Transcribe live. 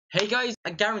Hey guys,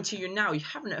 I guarantee you now, you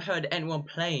haven't heard anyone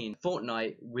playing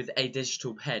Fortnite with a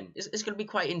digital pen. It's going to be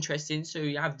quite interesting, so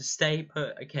you have to stay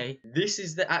put, okay? This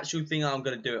is the actual thing I'm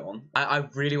going to do it on. I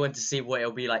really want to see what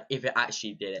it'll be like if it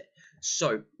actually did it.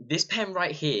 So, this pen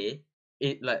right here,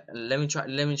 let me try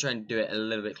and do it a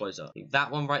little bit closer. That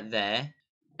one right there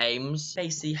aims.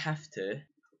 Basically have to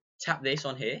tap this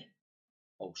on here.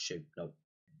 Oh shoot, no.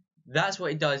 That's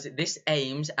what it does. This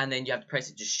aims, and then you have to press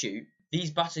it to shoot.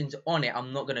 These buttons on it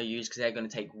I'm not going to use because they're going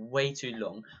to take way too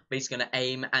long. But it's going to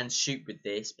aim and shoot with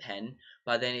this pen.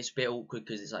 But then it's a bit awkward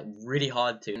because it's like really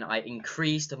hard to. And I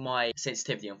increased my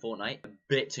sensitivity on Fortnite a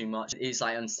bit too much. It's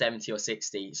like on 70 or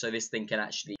 60. So this thing can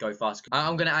actually go fast.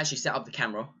 I'm going to actually set up the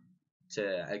camera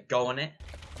to go on it.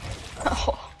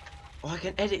 Oh, I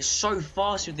can edit so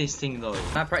fast with this thing though.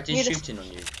 I practice shooting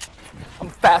on you. I'm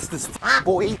fast as f,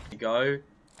 boy. Here you go.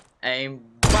 Aim.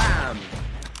 Bam.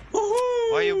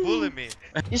 Why are you bullying me?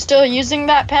 You still using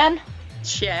that pen?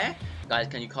 Yeah. Guys,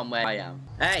 can you come where I am?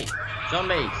 Hey,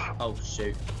 zombies. Oh,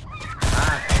 shoot.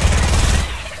 Ah.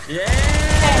 Yeah.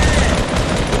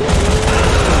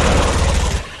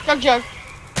 Jug.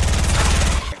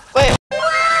 Wait.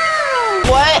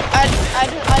 What? I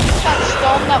just got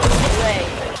stone that was gray.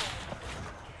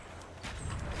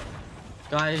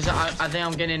 Guys, I think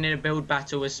I'm getting in a build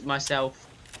battle with myself.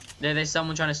 There's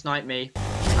someone trying to snipe me.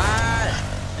 Ah!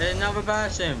 Another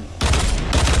person.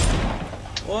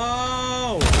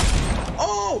 Whoa!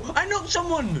 Oh! I knocked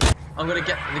someone! I'm gonna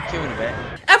get the kill in a bit.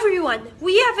 Everyone,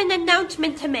 we have an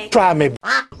announcement to make. Try me.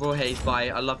 Raw Haze, bye.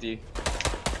 I love you.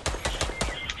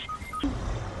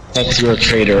 Thanks, you're a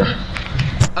traitor.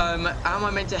 Am I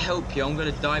meant to help you? I'm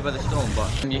gonna die by the storm,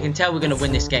 but you can tell we're gonna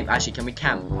win this game. Actually, can we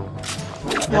camp?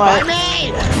 What?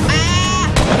 Me! Ah!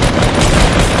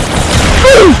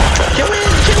 Kill him!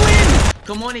 Kill him!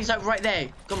 Come on, he's like right there.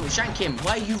 Come on, shank him.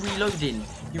 Why are you reloading?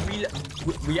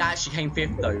 We actually came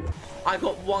 5th though. I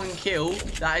got 1 kill.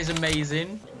 That is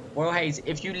amazing. Royal Haze,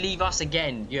 if you leave us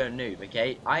again, you're a noob,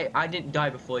 okay? I didn't die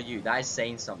before you. That is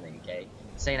saying something, okay?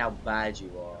 Saying how bad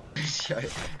you are.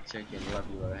 Joking, love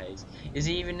you, Royal Haze. Is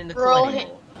he even in the call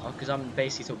anymore? Oh, because I'm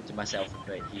basically talking to myself,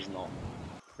 but he's not.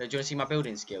 So, do you want to see my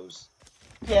building skills?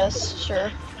 Yes,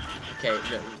 sure. Okay,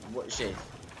 look, watch this.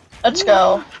 Let's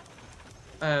go.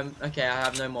 Okay, I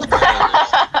have no more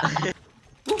materials.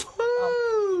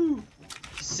 Woohoo!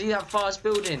 See that fast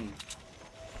building?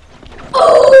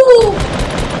 Oh!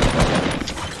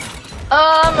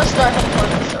 I'm gonna start heading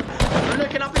towards the I'm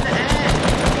looking up in the air!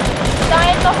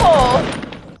 Die in the hole!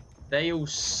 They all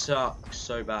suck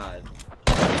so bad.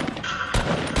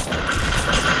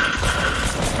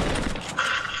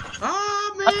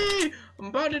 Ah, me! I'm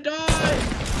about to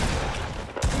die!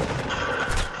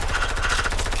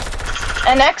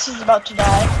 NX is about to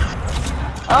die.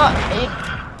 Oh,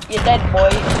 you're dead, boy.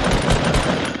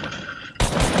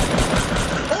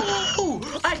 Oh!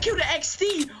 I killed an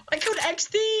XD! I killed an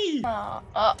XD!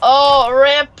 Oh,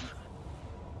 rip.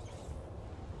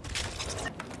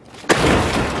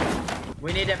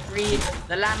 We need to free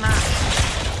the llama.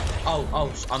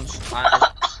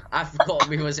 I forgot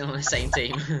we wasn't on the same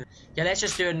team. Yeah, let's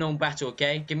just do a normal battle,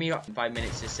 okay? Give me 5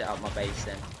 minutes to set up my base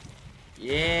then.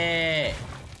 Yeah!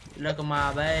 Look at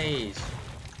my base.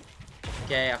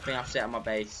 Okay, I think I've set up my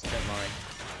base. Don't worry.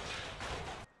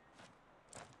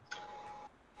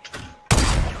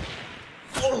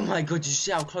 Oh my god, did you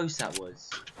see how close that was?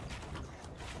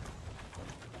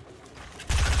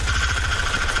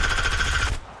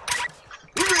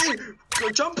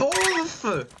 Jump off!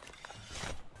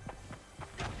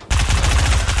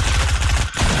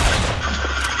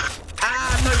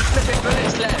 Ah, no flipping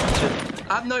bullets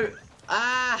left. I've no.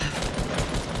 Ah.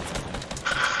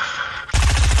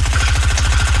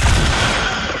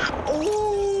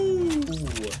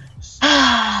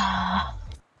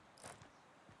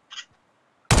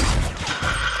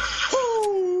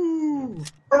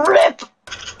 Rip!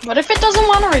 What if it doesn't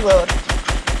want to reload?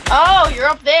 Oh, you're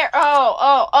up there.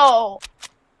 Oh.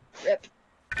 Rip.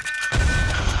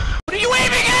 What are you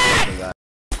aiming at?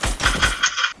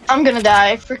 I'm gonna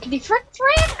die. Frickety frick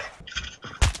frick!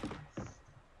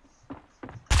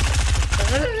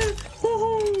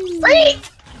 Freak!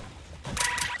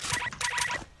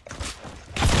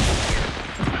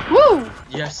 Woo!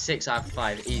 You have 6 out of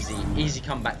 5. Easy. Easy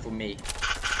comeback for me.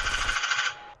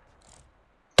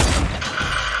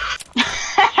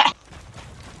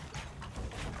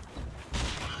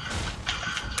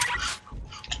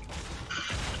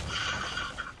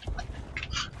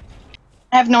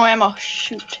 I have no ammo.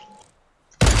 Shoot.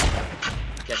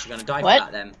 Guess you're gonna die What?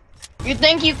 for that then. You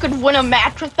think you could win a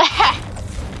match with that?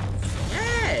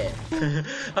 Yeah!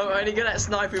 I'm only good at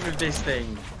sniping with this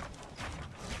thing.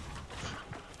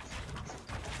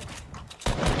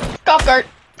 golf cart.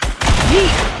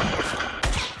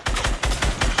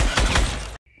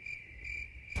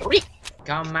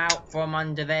 Come out from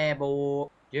under there, boy.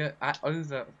 You're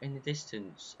over in the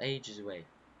distance, ages away.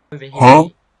 Over here, Huh?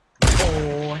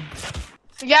 boy.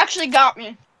 You actually got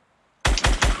me.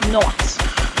 Nice.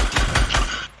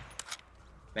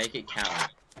 Make it count.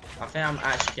 I think I'm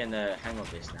actually getting the hang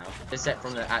of this now. Except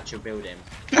from the actual building.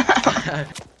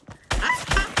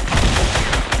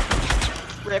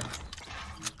 Rip.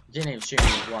 You didn't even shoot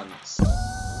me once.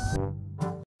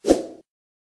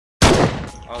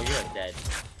 Oh, you're dead.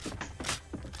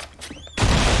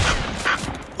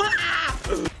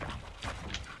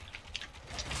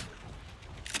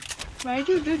 Why did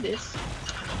you do this?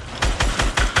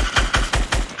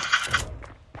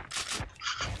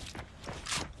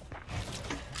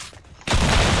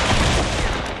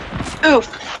 Oof.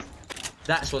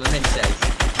 That's what the mint says.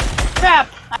 Crap.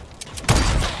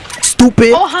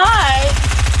 Stupid. Oh, hi.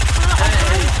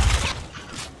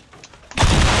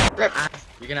 Rip.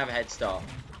 You can have a head start.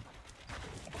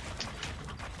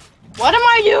 What am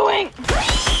I doing?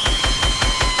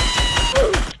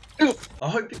 I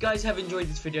hope you guys have enjoyed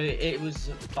this video. It was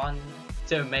fun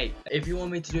to make. If you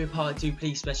want me to do a part 2,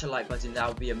 please smash the like button. That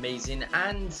would be amazing.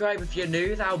 And subscribe if you're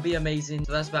new. That would be amazing.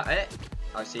 So that's about it.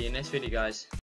 I'll see you in the next video, guys.